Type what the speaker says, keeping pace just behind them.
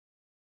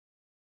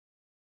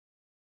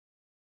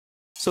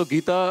So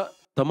Geeta,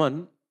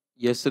 Taman,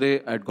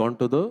 yesterday I had gone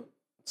to the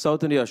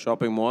South India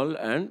shopping mall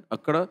and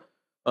akkada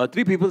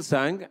 3 people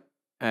sang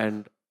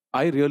and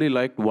I really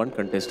liked one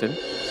contestant.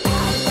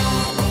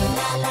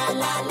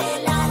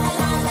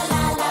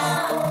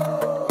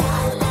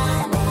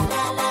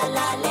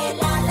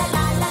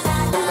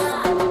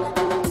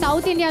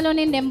 South India lo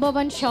number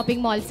 1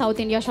 shopping mall, South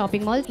India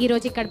shopping mall. Ee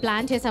roju ikkada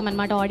plan chesam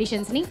annamata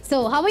auditions ni. So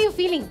how are you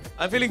feeling?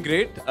 I'm feeling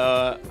great.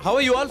 How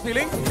are you all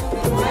feeling?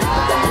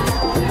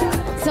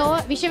 So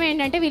విషయం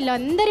ఏంటంటే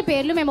వీళ్ళందరి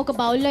పేర్లు మేము ఒక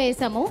బౌల్లో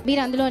వేసాము.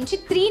 మీరు అందులో నుంచి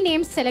 3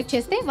 నేమ్స్ సెలెక్ట్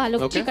చేస్తే వాళ్ళు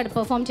వచ్చి ఇక్కడ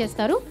పర్ఫామ్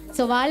చేస్తారు.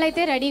 సో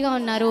వాళ్ళైతే రెడీగా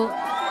ఉన్నారు.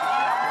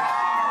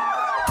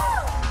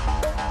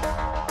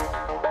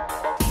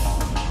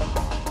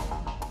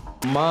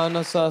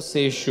 Manasa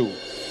Seshu.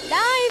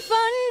 లైఫ్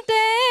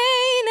అంటే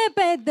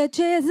పెద్ద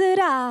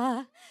చేజరా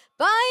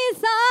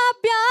పైసా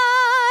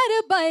ప్యార్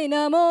పైన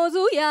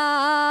మోజు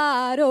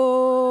arrow.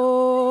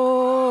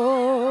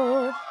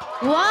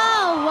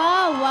 Wow,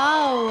 wow,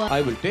 wow. I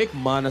will take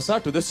Manasa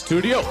to the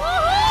studio.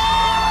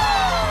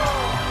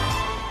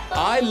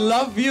 I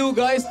love you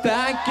guys.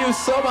 Thank you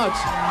so much.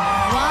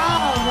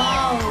 Wow,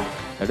 wow.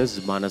 That is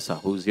Manasa,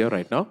 who's here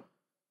right now.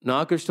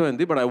 Naaku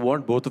ishtamayindi, but I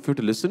want both of you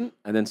to listen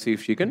and then see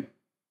if she can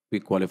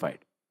be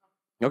qualified.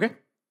 Okay?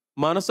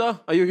 Manasa,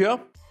 are you here?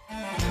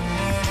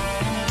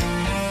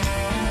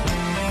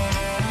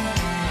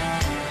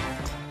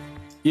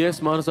 Yes,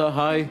 Manasa,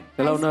 hi.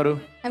 Hello, Naru.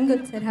 I'm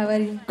good, sir. How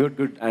are you? Good,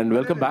 good. And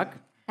welcome back.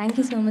 Thank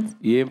you so much.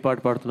 ఏం పాట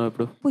పాడుతున్నావు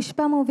ఇప్పుడు? Pushpa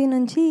movie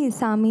నుంచి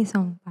సామి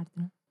song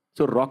పాడుతున్నా.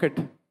 So rocket.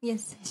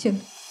 Yes, sure.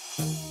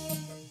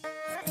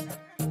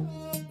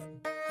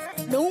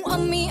 నువ్వు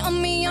అమ్మి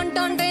అమ్మి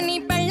అంటాంటే నీ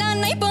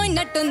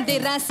పెళ్ళాన్నైపోయినట్టుంది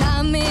రా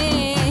సామే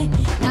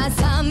నా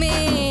సామే.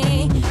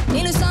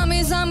 నేను సామి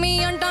సామి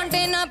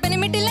అంటాంటే నా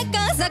పెనిమిటి లెక్క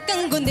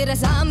సక్కంగుంది రా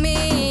సామే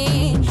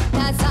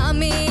నా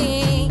సామే.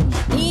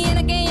 నీ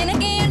ఎనకే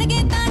ఎనకే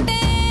అడిగేతాంటే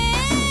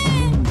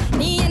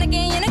నీ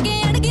ఎనకే ఎనకే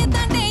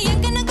అడిగేతాంటే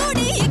ఎంకన్న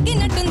గుడి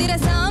ఎక్కినట్టుంది రా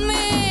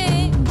సామే.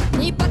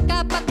 నీ పక్క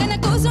పక్కన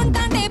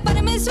కూసుంటాంటే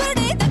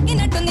పరమేశ్వరుడే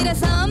దక్కినట్టుంది రా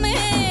సామే.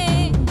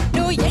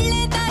 నువ్వు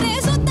ఎళ్ళే దారే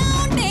సుత్తా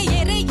ఉంటే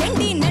ఎర్ర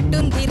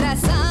ఎండినట్టుంది రా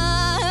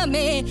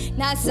సామే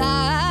నా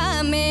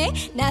సామే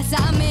నా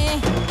సామే.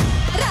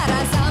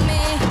 రారా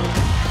సామే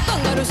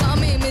కొంగరు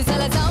సామే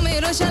మిసల సామే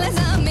రోషల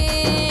సామే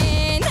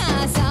నా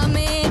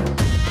సామే.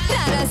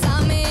 రారా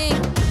సామే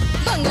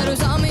కొంగరు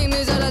సామే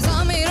మిసల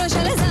సామే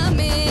రోషల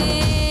సామే.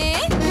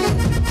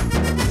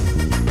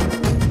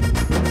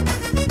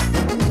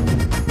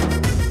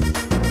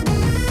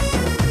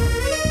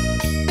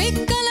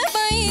 పిక్కల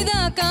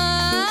పైదాకా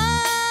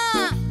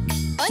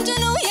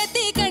పంచను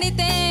ఎత్తి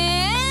కడితే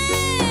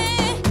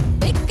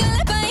పిక్కల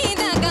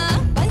పైదాకా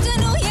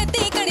పంచను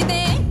ఎత్తి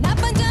కడితే నా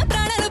పంచ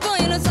ప్రాణాలు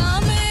పోయిన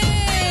సామే.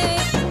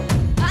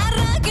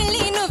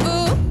 ఆరాకెళ్ళి నువ్వు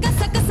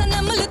కస కస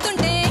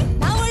నమ్ములుతుంటే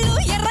నా ఒళ్ళు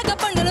ఎర్రగా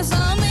పండును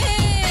సామే.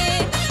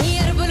 ఈ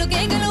అరుపులు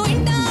కేకలు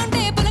ఇంటా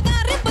ఉంటే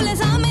పులకారి పుల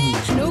సామే.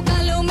 నువ్వు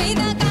కాలు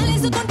మీద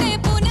కాలేసుకుంటే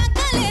పూనా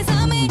కాలే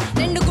సామే.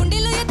 2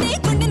 గుండెలు ఎత్తి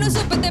గుండెను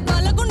సుప్పితే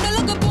పాల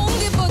గుండెలకు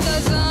పొంగిపోతా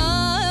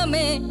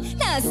సామే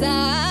నా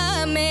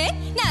సామే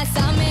నా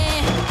సామే.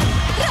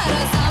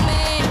 రారా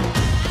సామే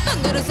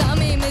కొందరు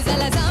సామే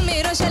మిజల సామే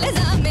రోషల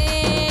సామే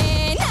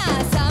నా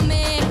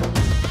సామే.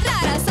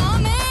 రారా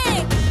సామే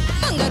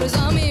కొందరు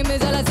సామే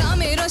మిజల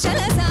సామే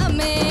రోషల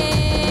సామే.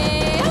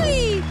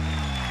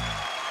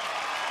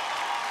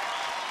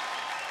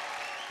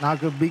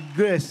 నాకు big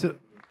yes.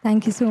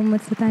 Thank you so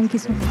much, thank you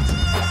so much.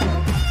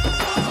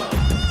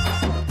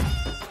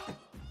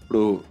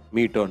 ఇప్పుడు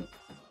మీ turn.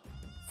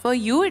 For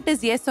you, it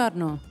is yes or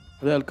no.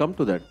 I'll come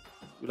to that.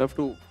 You'll have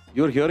to.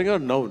 You're hearing her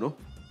now, no?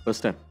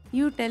 First time.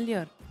 You tell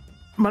your.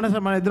 మన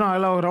ఇద్దరం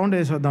అలా ఒక round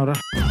వేసేద్దాం రా.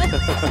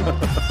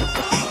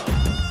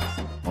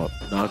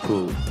 Naku,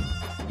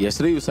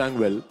 yesterday you sang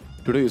well.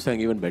 Today you sang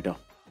even better.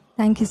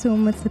 Thank you so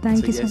much,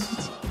 thank you so yes.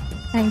 Much,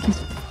 thank you.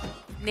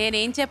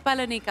 నేనేం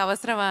చెప్పాలో నీకు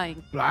అవసరమా?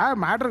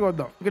 మ్యాటర్కి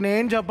వద్దాం. ఇక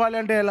నేను చెప్పాలి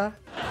అంటే ఎలా?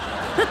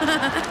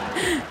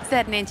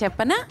 సరే నేను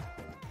చెప్పనా?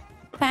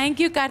 థ్యాంక్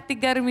యూ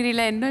కార్తిక్ గారు, మీరు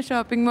ఇలా ఎన్నో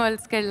షాపింగ్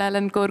మాల్స్కి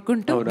వెళ్ళాలని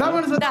కోరుకుంటూ.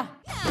 దా.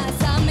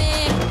 సామే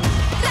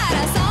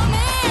రారా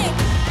సామే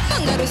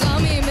కొందరు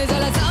సామే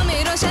మిజల సామే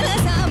రోషల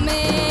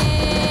సామే.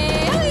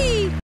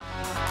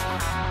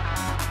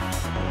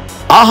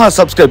 ఆహా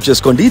సబ్స్క్రైబ్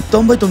చేసుకోండి,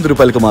 99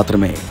 రూపాయలకు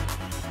మాత్రమే.